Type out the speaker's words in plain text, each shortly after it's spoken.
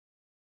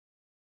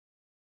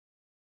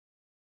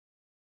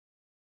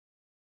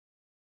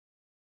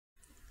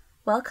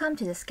Welcome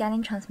to the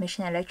Scanning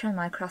Transmission Electron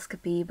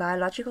Microscopy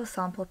Biological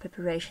Sample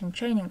Preparation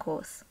Training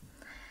course.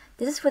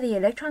 This is for the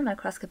Electron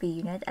Microscopy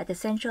Unit at the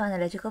Central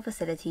Analytical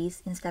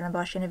Facilities in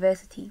Stellenbosch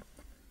University.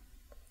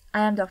 I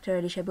am Dr.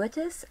 Alicia,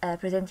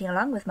 presenting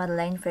along with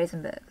Madelaine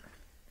Frazenburg.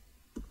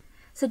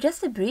 So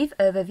just a brief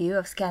overview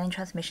of Scanning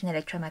Transmission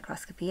Electron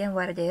Microscopy and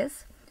what it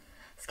is.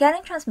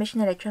 Scanning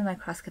Transmission Electron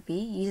Microscopy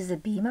uses a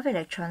beam of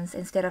electrons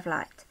instead of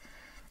light.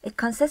 It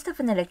consists of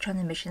an electron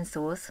emission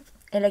source,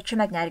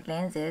 electromagnetic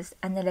lenses,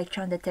 and an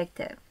electron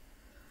detector.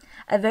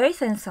 A very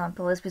thin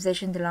sample is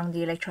positioned along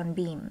the electron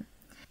beam.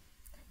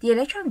 The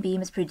electron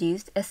beam is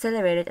produced,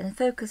 accelerated, and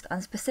focused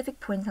on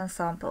specific points on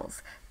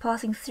samples,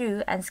 passing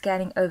through and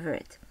scanning over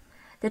it.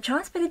 The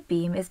transmitted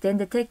beam is then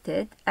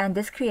detected, and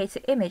this creates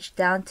an image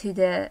down to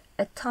the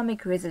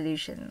atomic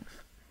resolution.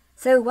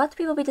 So what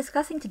we will be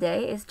discussing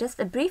today is just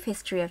a brief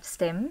history of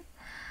STEM,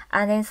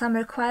 and then some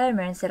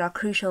requirements that are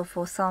crucial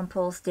for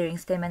samples during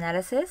STEM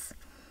analysis,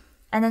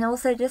 and then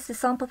also just the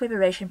sample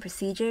preparation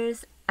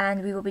procedures,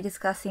 and we will be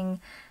discussing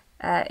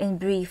in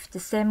brief the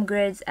STEM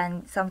grids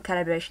and some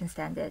calibration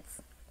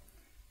standards.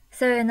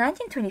 So in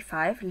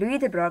 1925, Louis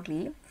de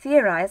Broglie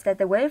theorized that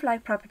the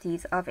wave-like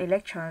properties of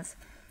electrons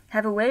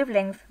have a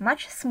wavelength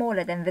much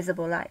smaller than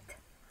visible light.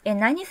 In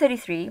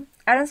 1933,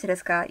 Aaron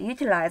Siriska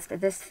utilized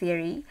this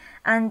theory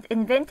and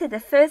invented the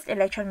first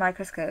electron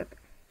microscope.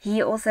 He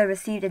also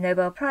received a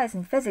Nobel Prize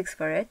in Physics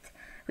for it,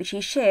 which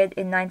he shared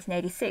in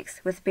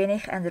 1986 with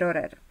Bennig and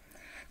Rohrer.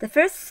 The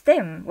first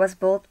STEM was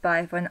built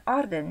by von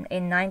Arden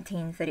in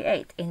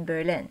 1938 in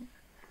Berlin.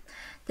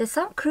 There's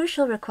some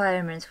crucial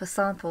requirements for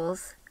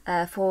samples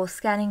for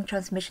scanning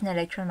transmission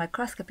electron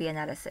microscopy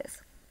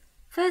analysis.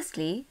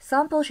 Firstly,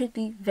 samples should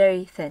be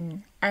very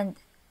thin and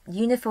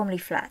uniformly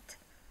flat.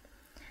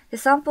 The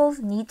samples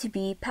need to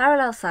be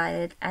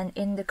parallel-sided and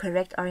in the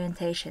correct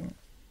orientation.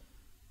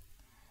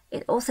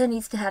 It also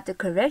needs to have the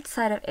correct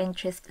site of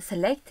interest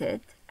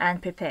selected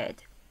and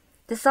prepared.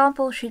 The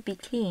sample should be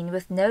clean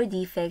with no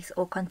defects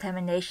or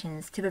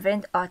contaminations to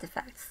prevent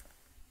artifacts.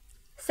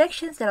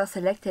 Sections that are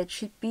selected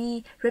should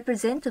be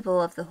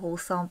representable of the whole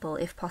sample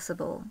if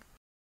possible.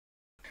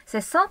 So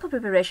sample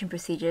preparation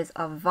procedures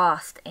are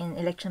vast in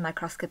electron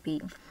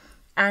microscopy,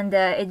 and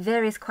it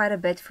varies quite a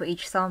bit for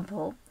each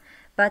sample,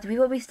 but we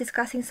will be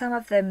discussing some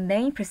of the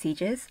main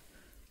procedures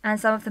and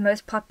some of the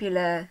most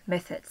popular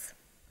methods.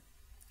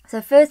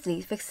 So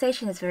firstly,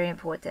 fixation is very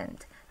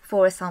important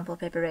for sample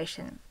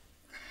preparation.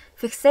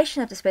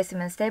 Fixation of the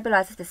specimen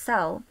stabilizes the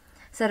cell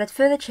so that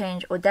further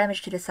change or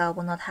damage to the cell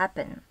will not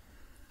happen.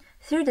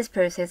 Through this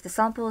process, the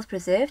sample is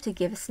preserved to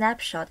give a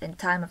snapshot in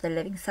time of the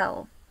living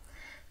cell.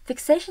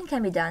 Fixation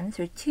can be done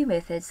through two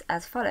methods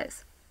as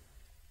follows.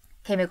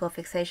 Chemical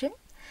fixation.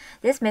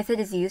 This method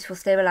is used for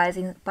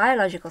stabilizing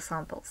biological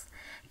samples.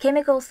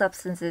 Chemical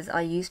substances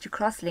are used to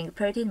cross-link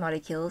protein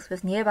molecules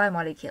with nearby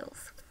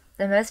molecules.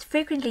 The most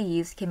frequently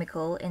used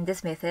chemical in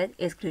this method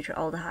is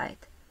glutaraldehyde.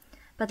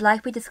 But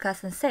like we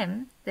discussed in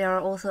SEM, there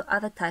are also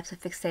other types of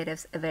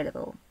fixatives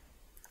available.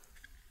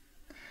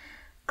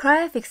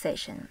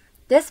 Cryofixation.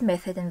 This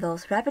method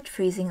involves rapid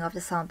freezing of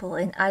the sample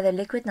in either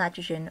liquid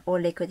nitrogen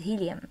or liquid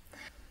helium.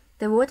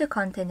 The water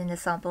content in the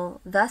sample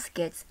thus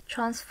gets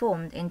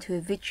transformed into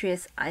a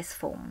vitreous ice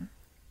form.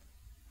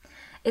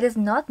 It is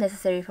not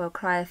necessary for a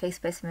cryophase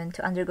specimen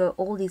to undergo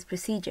all these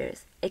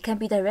procedures. It can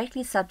be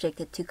directly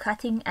subjected to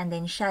cutting and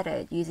then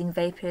shadowed using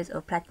vapors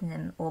or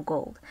platinum or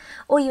gold,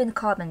 or even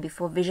carbon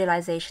before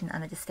visualization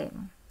under the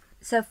stem.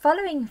 So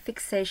following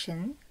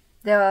fixation,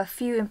 there are a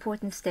few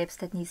important steps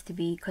that needs to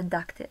be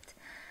conducted.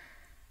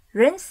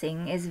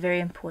 Rinsing is very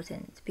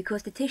important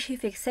because the tissue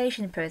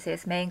fixation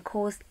process may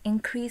cause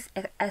increased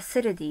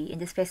acidity in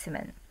the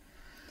specimen.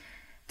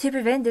 To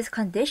prevent this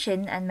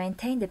condition and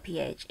maintain the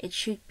pH, it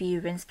should be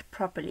rinsed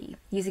properly,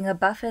 using a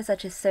buffer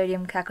such as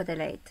sodium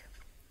cacodylate.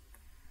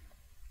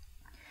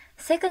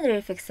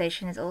 Secondary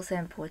fixation is also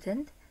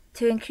important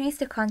to increase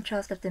the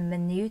contrast of the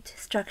minute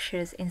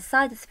structures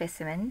inside the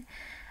specimen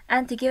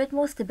and to give it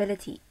more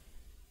stability.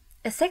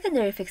 A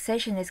secondary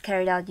fixation is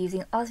carried out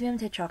using osmium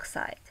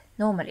tetroxide,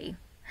 normally.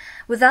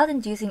 Without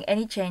inducing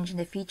any change in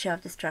the feature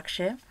of the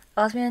structure,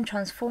 osmium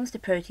transforms the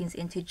proteins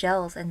into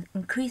gels and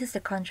increases the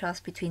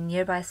contrast between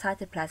nearby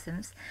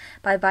cytoplasms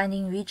by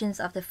binding regions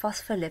of the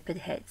phospholipid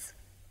heads.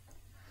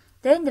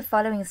 Then the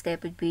following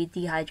step would be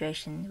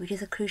dehydration, which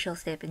is a crucial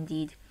step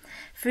indeed.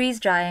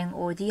 Freeze drying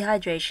or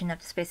dehydration of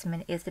the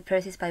specimen is the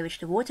process by which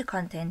the water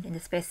content in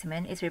the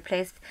specimen is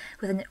replaced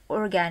with an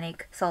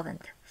organic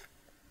solvent.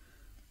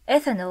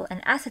 Ethanol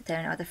and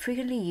acetone are the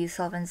frequently used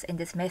solvents in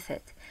this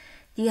method.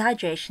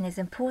 Dehydration is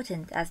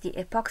important as the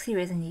epoxy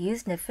resin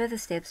used in the further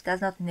steps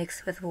does not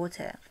mix with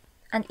water.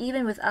 And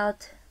even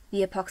without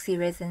the epoxy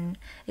resin,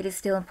 it is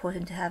still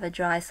important to have a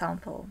dry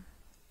sample.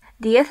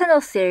 The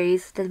ethanol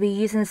series that we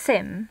use in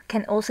SEM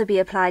can also be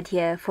applied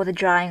here for the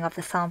drying of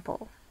the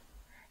sample,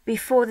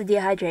 before the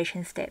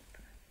dehydration step.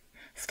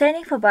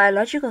 Staining for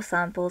biological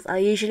samples are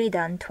usually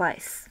done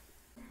twice.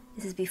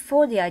 This is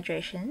before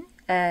dehydration,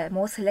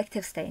 more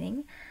selective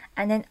staining,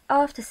 and then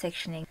after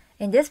sectioning,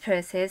 In this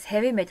process,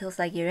 heavy metals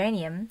like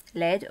uranium,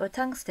 lead, or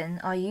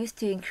tungsten are used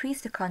to increase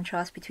the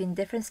contrast between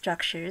different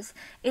structures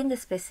in the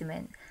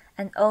specimen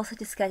and also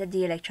to scatter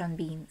the electron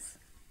beams.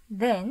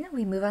 Then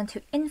we move on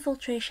to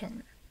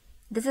infiltration.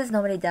 This is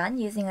normally done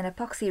using an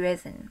epoxy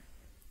resin.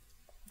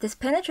 This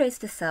penetrates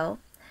the cell,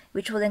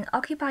 which will then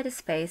occupy the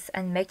space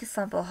and make the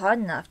sample hard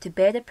enough to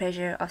bear the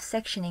pressure of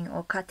sectioning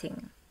or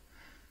cutting.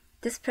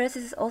 This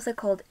process is also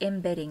called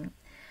embedding.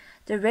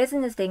 The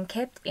resin is then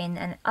kept in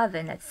an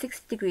oven at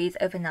 60 degrees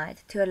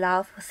overnight to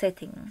allow for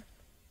setting.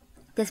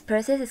 This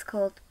process is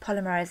called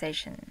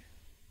polymerization.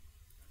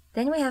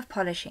 Then we have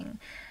polishing.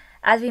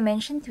 As we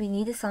mentioned, we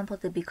need the sample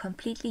to be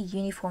completely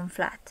uniform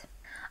flat.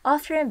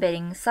 After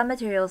embedding, some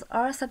materials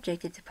are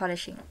subjected to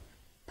polishing.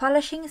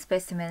 Polishing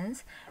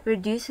specimens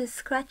reduces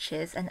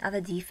scratches and other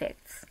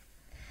defects.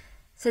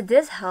 So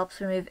this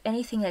helps remove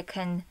anything that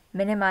can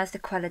minimize the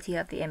quality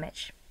of the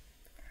image.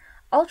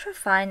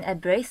 Ultrafine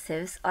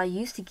abrasives are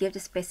used to give the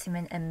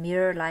specimen a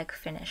mirror-like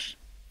finish.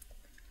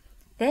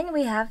 Then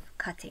we have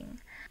cutting.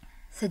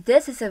 So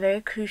this is a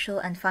very crucial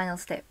and final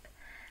step.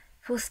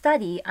 For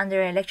study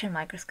under an electron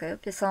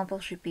microscope, the sample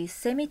should be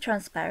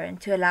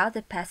semi-transparent to allow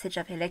the passage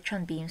of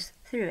electron beams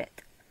through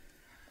it.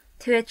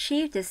 To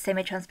achieve this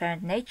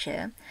semi-transparent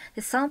nature,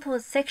 the sample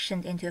is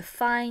sectioned into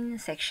fine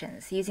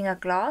sections using a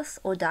glass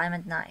or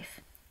diamond knife,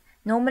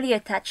 normally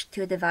attached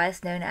to a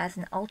device known as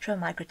an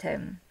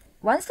ultramicrotome.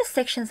 Once the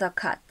sections are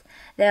cut,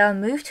 they are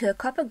moved to a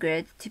copper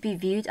grid to be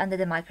viewed under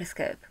the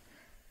microscope.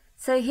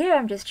 So here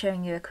I'm just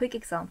showing you a quick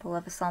example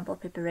of a sample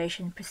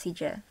preparation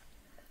procedure.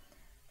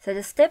 So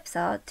the steps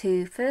are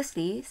to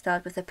firstly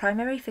start with the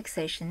primary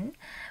fixation,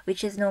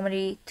 which is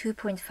normally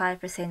 2.5%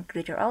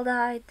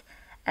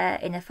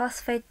 glutaraldehyde in a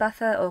phosphate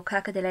buffer or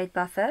cacodylate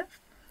buffer.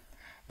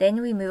 Then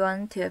we move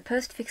on to a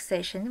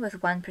post-fixation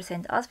with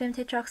 1% osmium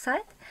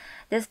tetroxide.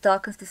 This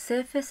darkens the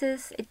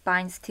surfaces it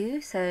binds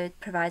to, so it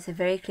provides a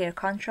very clear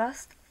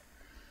contrast.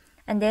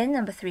 And then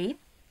number 3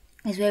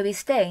 is where we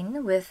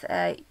stain with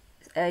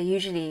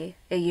usually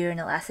a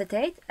urinal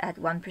acetate at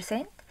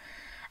 1%.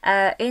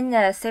 In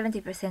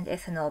 70%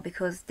 ethanol,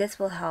 because this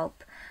will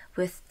help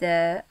with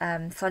the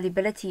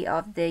solubility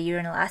of the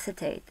urinal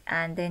acetate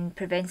and then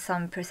prevent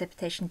some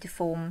precipitation to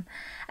form,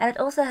 and it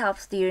also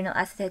helps the urinal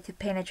acetate to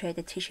penetrate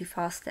the tissue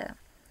faster.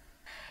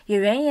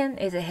 Uranium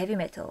is a heavy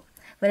metal.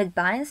 When it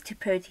binds to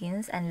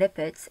proteins and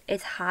lipids,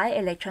 its high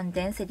electron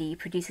density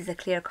produces a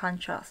clear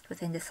contrast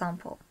within the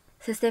sample.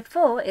 So step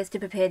 4 is to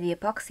prepare the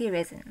epoxy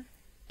resin,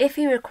 if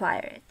you require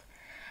it.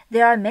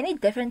 There are many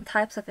different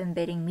types of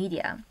embedding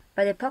media,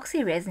 but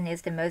epoxy resin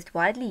is the most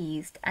widely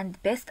used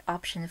and best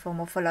option for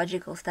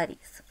morphological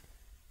studies.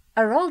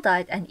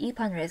 Araldite and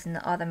EPON resin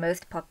are the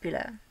most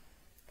popular.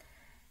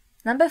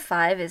 Number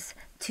 5 is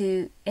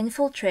to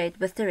infiltrate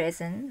with the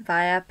resin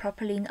via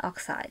propylene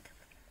oxide.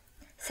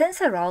 Since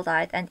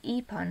araldite and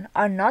EPON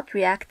are not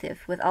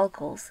reactive with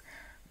alcohols,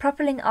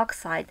 propylene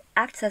oxide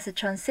acts as a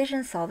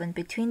transition solvent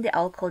between the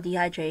alcohol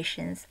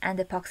dehydrations and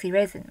epoxy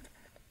resin.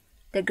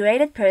 The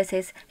graded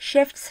process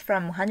shifts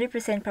from 100%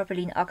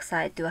 propylene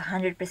oxide to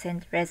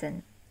 100%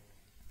 resin.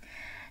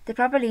 The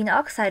propylene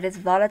oxide is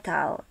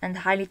volatile and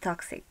highly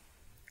toxic,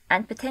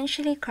 and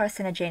potentially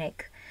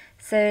carcinogenic,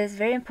 so it's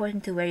very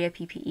important to wear your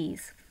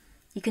PPEs.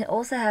 You can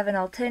also have an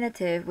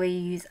alternative where you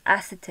use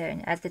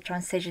acetone as the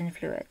transition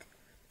fluid.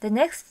 The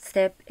next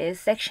step is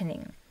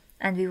sectioning,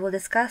 and we will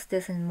discuss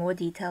this in more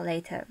detail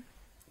later.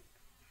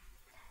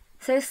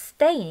 So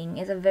staining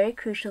is a very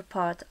crucial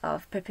part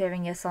of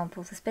preparing your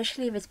samples,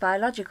 especially if it's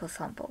biological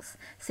samples,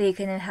 so you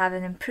can have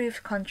an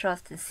improved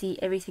contrast and see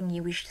everything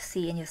you wish to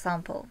see in your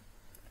sample.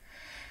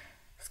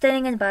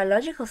 Staining in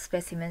biological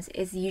specimens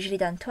is usually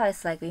done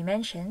twice, like we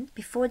mentioned,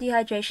 before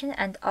dehydration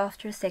and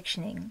after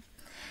sectioning.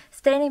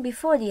 Staining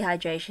before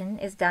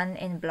dehydration is done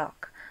in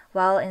block,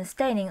 while in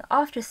staining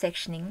after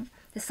sectioning,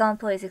 the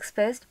sample is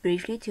exposed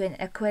briefly to an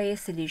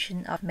aqueous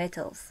solution of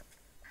metals.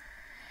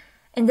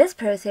 In this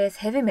process,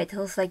 heavy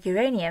metals like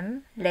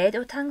uranium, lead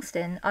or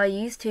tungsten are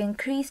used to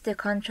increase the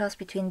contrast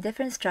between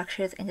different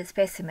structures in the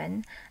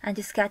specimen and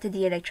to scatter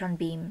the electron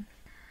beam.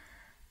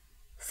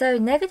 So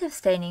negative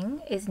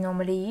staining is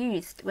normally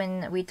used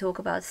when we talk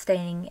about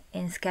staining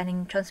in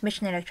scanning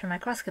transmission electron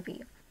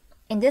microscopy.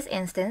 In this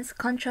instance,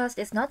 contrast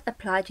is not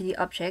applied to the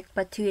object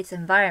but to its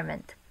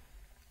environment,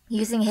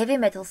 using heavy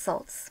metal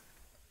salts.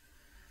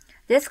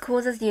 This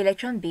causes the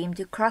electron beam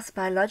to cross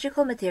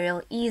biological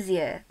material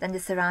easier than the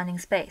surrounding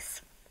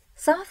space.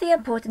 Some of the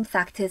important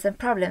factors and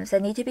problems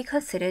that need to be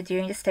considered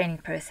during the staining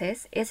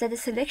process is that the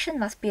selection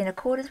must be in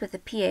accordance with the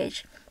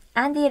pH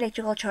and the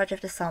electrical charge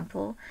of the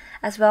sample,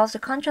 as well as the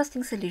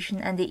contrasting solution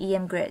and the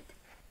EM grid.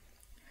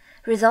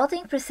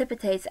 Resulting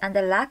precipitates and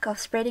the lack of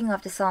spreading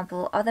of the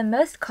sample are the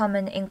most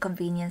common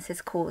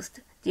inconveniences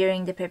caused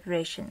during the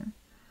preparation.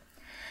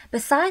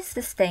 Besides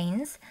the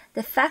stains,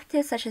 the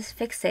factors such as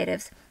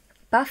fixatives,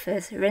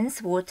 buffers,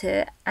 rinse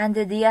water, and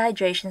the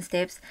dehydration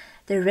steps,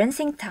 the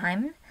rinsing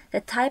time, the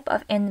type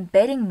of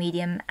embedding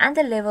medium, and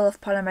the level of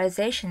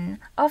polymerization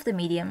of the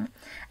medium,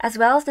 as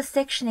well as the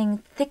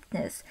sectioning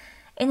thickness,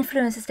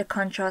 influences the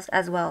contrast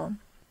as well.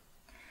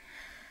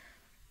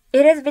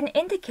 It has been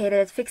indicated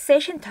that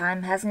fixation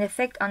time has an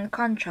effect on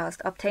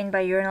contrast obtained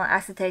by urinal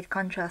acetate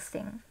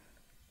contrasting.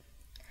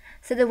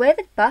 So the way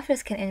that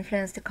buffers can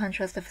influence the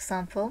contrast of a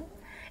sample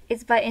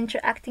is by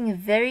interacting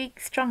very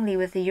strongly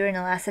with the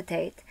urinal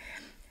acetate.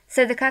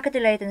 So the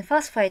carcadolate and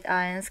phosphate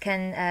ions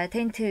can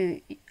tend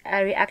to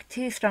react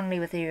too strongly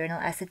with the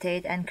urinal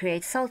acetate and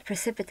create salt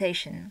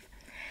precipitation.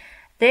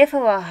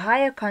 Therefore, a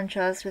higher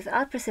contrast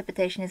without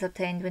precipitation is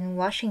obtained when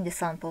washing the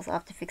samples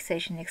after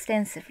fixation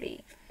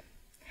extensively.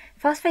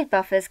 Phosphate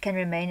buffers can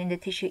remain in the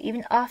tissue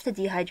even after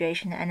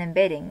dehydration and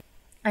embedding,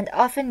 and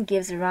often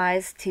gives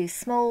rise to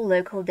small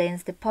local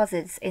dense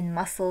deposits in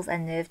muscles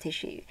and nerve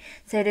tissue.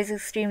 So it is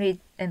extremely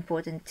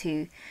important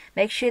to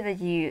make sure that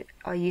you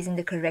are using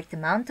the correct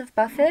amount of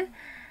buffer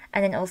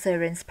and then also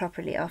rinse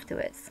properly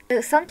afterwards. So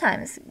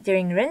sometimes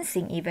during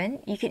rinsing even,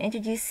 you can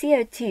introduce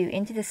CO2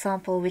 into the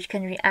sample, which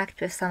can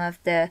react with some of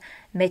the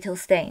metal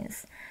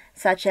stains,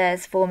 such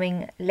as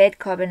forming lead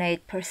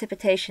carbonate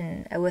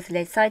precipitation with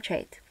lead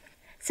citrate.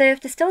 So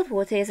if distilled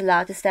water is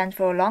allowed to stand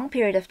for a long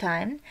period of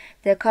time,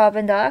 the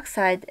carbon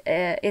dioxide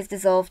is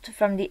dissolved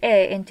from the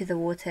air into the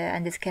water,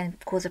 and this can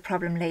cause a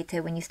problem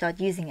later when you start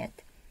using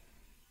it.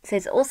 So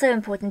it's also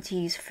important to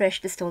use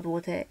fresh distilled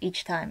water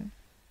each time.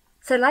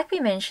 So like we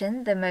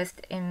mentioned, the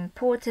most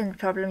important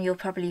problem you'll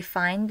probably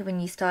find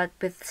when you start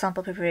with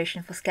sample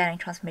preparation for scanning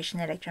transmission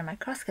electron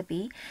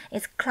microscopy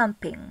is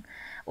clumping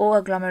or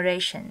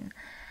agglomeration.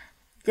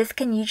 This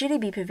can usually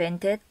be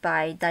prevented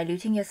by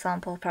diluting your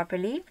sample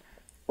properly,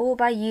 or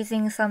by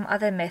using some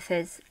other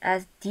methods,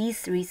 as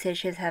these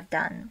researchers have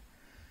done.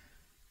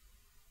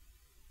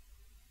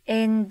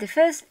 In the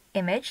first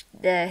image,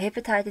 the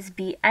hepatitis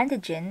B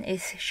antigen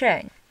is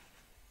shown,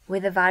 where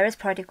the virus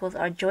particles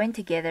are joined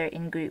together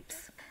in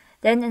groups.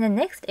 Then in the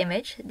next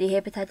image, the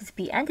hepatitis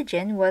B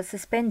antigen was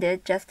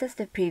suspended just as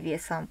the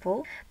previous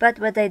sample, but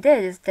what they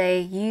did is they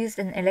used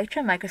an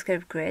electron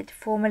microscope grid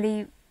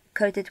formerly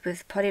coated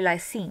with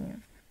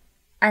polylysine,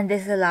 and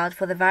this allowed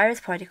for the virus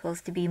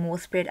particles to be more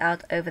spread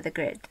out over the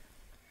grid.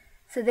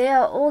 So there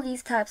are all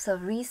these types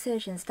of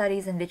research and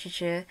studies and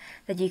literature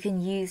that you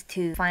can use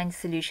to find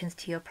solutions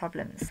to your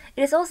problems.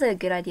 It is also a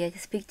good idea to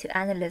speak to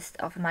analysts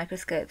of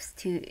microscopes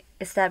to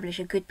establish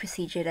a good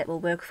procedure that will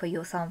work for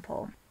your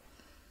sample.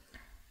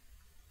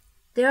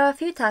 There are a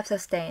few types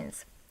of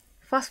stains.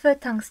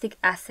 Phosphotungstic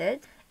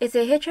acid is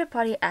a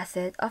heteropoly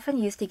acid often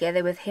used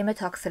together with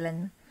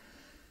hematoxylin.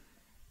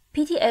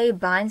 PTA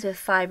binds with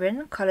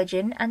fibrin,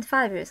 collagen, and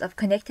fibers of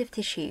connective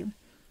tissue.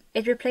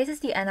 It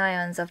replaces the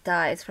anions of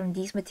dyes from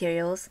these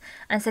materials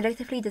and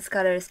selectively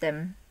discolors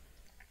them.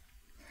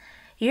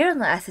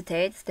 Urinal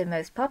acetates, the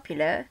most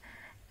popular,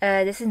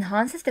 this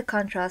enhances the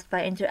contrast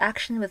by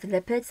interaction with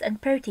lipids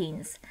and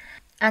proteins,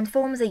 and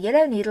forms a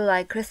yellow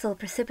needle-like crystal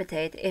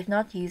precipitate if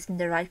not used in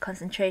the right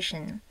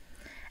concentration,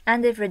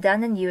 and if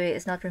redundant UA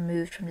is not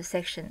removed from the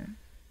section.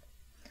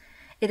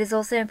 It is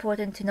also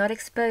important to not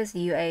expose the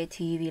UA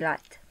to UV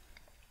light.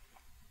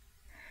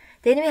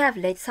 Then we have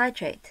lead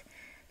citrate.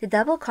 The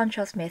double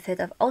contrast method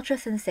of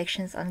ultra-thin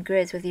sections on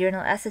grids with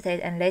urinal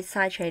acetate and lead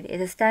citrate is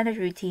a standard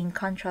routine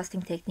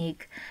contrasting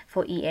technique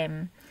for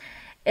EM.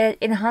 It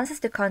enhances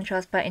the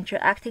contrast by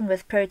interacting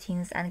with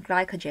proteins and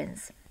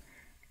glycogens,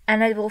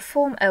 and it will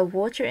form a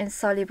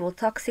water-insoluble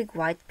toxic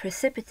white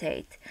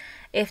precipitate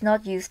if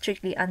not used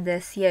strictly under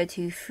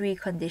CO2-free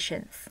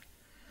conditions.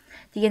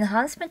 The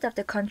enhancement of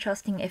the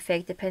contrasting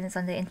effect depends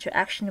on the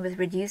interaction with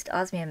reduced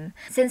osmium,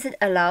 since it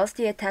allows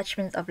the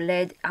attachment of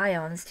lead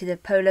ions to the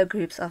polar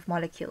groups of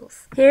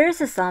molecules. Here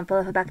is a sample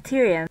of a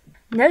bacterium.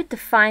 Note the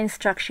fine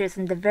structures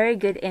in the very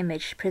good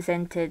image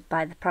presented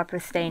by the proper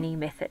staining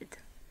method.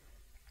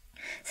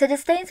 So the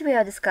stains we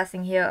are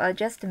discussing here are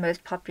just the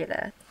most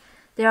popular.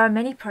 There are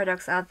many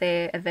products out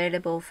there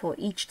available for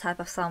each type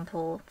of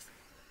sample.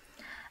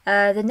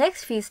 The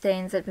next few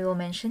stains that we will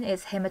mention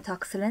is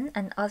hematoxylin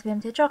and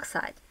osmium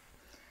tetroxide.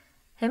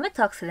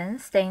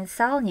 Hematoxylin stains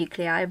cell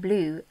nuclei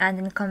blue, and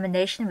in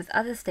combination with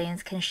other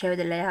stains can show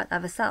the layout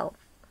of a cell.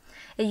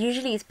 It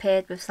usually is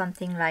paired with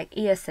something like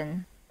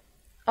eosin.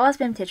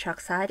 Osmium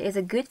tetroxide is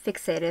a good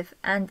fixative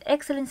and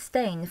excellent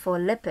stain for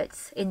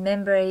lipids in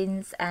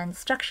membranes and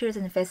structures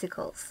in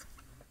vesicles.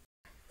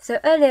 So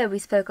earlier we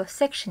spoke of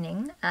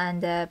sectioning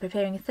and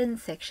preparing thin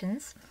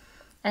sections,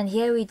 and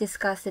here we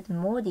discussed it in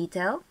more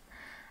detail.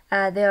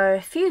 There are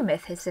a few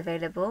methods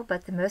available,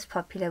 but the most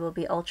popular will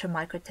be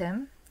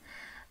ultramicrotome.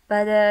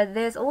 But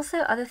there's also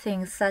other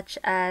things such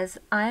as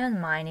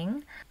ion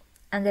mining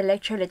and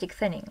electrolytic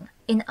thinning.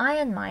 In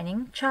ion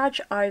mining,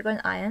 charged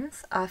argon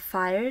ions are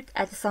fired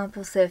at the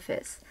sample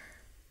surface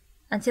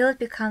until it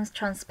becomes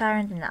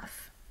transparent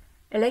enough.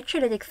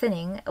 Electrolytic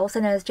thinning,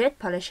 also known as jet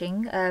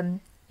polishing,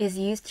 is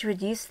used to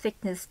reduce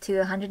thickness to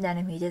 100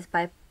 nanometers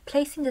by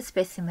placing the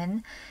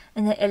specimen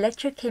in an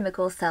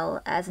electrochemical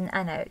cell as an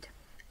anode.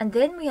 And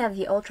then we have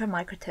the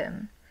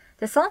ultramicrotome.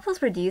 The sample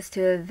is reduced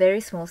to a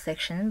very small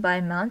section by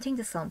mounting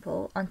the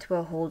sample onto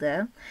a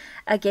holder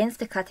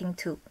against a cutting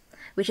tool,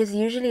 which is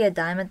usually a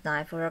diamond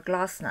knife or a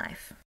glass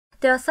knife.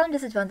 There are some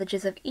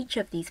disadvantages of each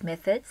of these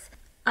methods.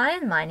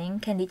 Ion mining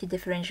can lead to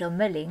differential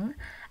milling,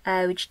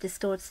 which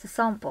distorts the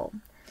sample.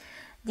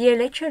 The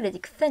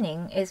electrolytic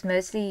thinning is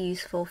mostly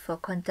useful for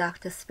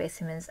conductor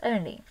specimens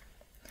only.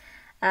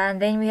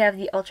 And then we have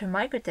the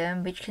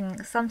ultramicrotome, which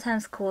can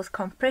sometimes cause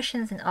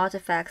compressions and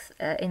artifacts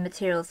in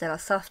materials that are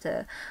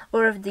softer,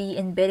 or if the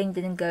embedding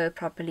didn't go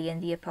properly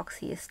and the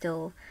epoxy is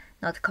still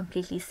not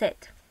completely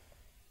set.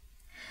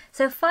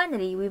 So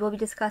finally, we will be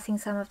discussing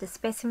some of the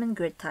specimen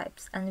grid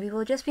types, and we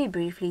will just be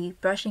briefly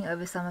brushing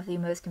over some of the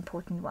most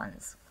important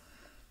ones.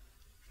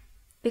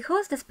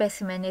 Because the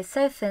specimen is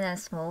so thin and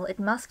small, it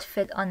must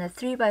fit on a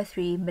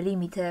 3x3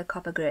 mm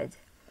copper grid.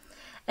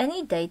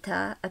 Any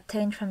data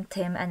obtained from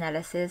TEM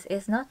analysis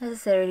is not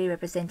necessarily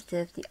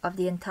representative of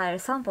the entire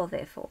sample,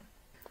 therefore.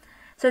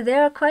 So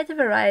there are quite a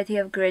variety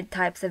of grid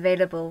types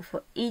available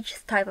for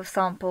each type of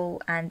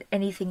sample and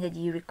anything that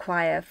you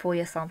require for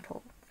your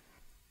sample.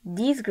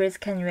 These grids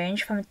can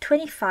range from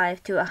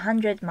 25 to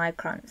 100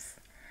 microns,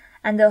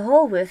 and the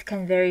hole width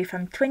can vary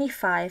from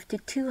 25 to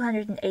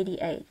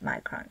 288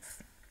 microns.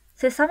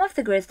 So some of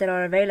the grids that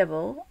are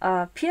available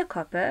are pure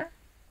copper,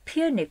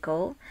 pure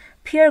nickel,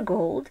 pure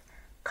gold,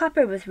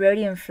 copper with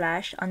rhodium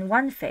flash on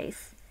one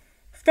face,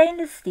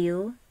 stainless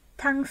steel,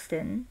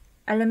 tungsten,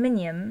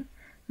 aluminium,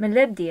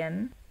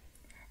 molybdenum,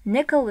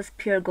 nickel with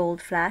pure gold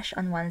flash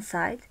on one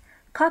side,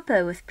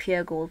 copper with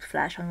pure gold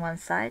flash on one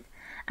side,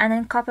 and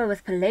then copper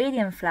with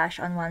palladium flash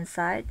on one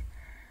side,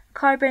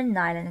 carbon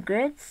nylon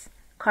grids,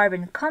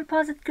 carbon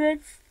composite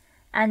grids,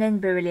 and then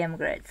beryllium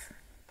grids.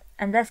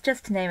 And that's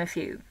just to name a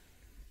few.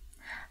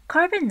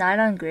 Carbon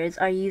nylon grids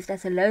are used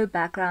as a low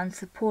background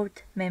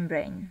support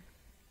membrane.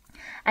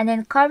 And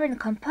then carbon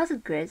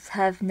composite grids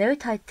have no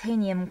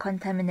titanium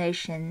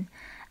contamination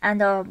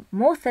and are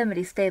more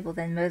thermally stable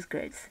than most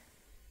grids.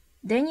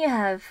 Then you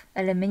have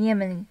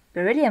aluminium and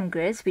beryllium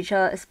grids, which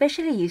are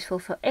especially useful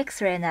for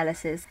X-ray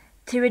analysis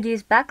to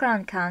reduce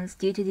background counts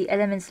due to the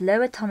element's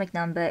low atomic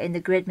number in the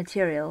grid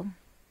material.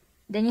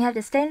 Then you have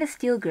the stainless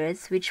steel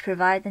grids, which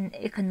provide an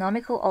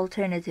economical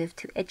alternative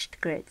to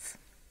etched grids.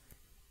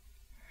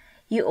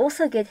 You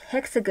also get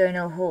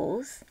hexagonal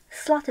holes,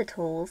 slotted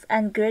holes,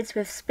 and grids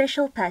with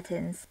special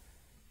patterns,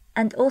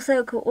 and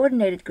also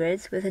coordinated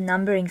grids with a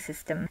numbering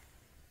system.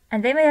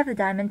 And then we have the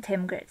diamond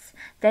TEM grids.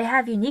 They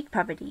have unique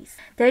properties.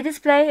 They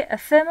display a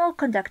thermal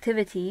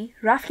conductivity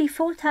roughly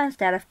 4 times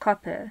that of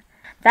copper.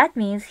 That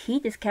means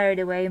heat is carried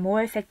away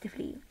more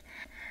effectively.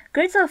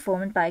 Grids are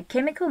formed by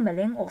chemical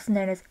milling, also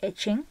known as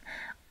etching,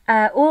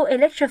 or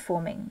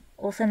electroforming,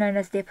 also known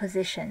as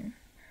deposition.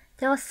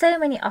 There are so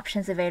many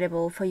options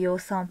available for your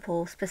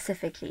sample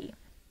specifically.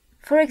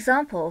 For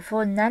example,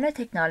 for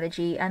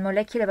nanotechnology and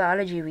molecular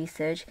biology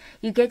research,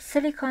 you get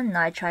silicon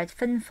nitride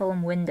thin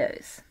film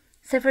windows.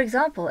 So for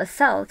example, a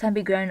cell can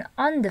be grown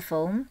on the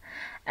film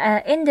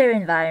in their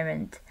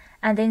environment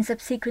and then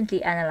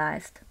subsequently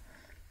analyzed.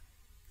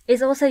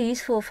 It's also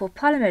useful for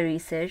polymer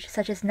research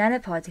such as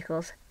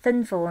nanoparticles,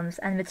 thin films,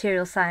 and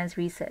material science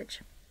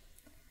research.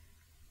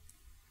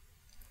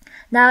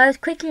 Now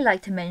I'd quickly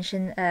like to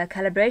mention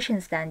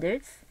calibration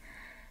standards.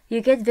 You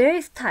get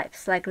various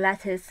types like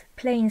lattice,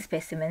 plane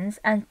specimens,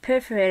 and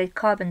perforated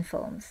carbon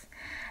films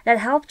that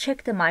help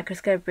check the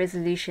microscope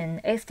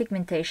resolution,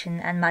 astigmentation,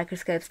 and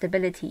microscope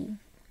stability.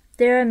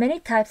 There are many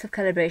types of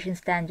calibration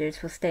standards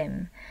for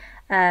STEM,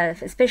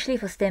 especially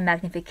for STEM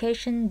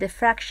magnification,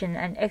 diffraction,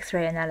 and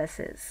X-ray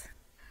analysis.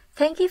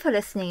 Thank you for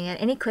listening, and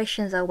any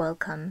questions are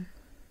welcome.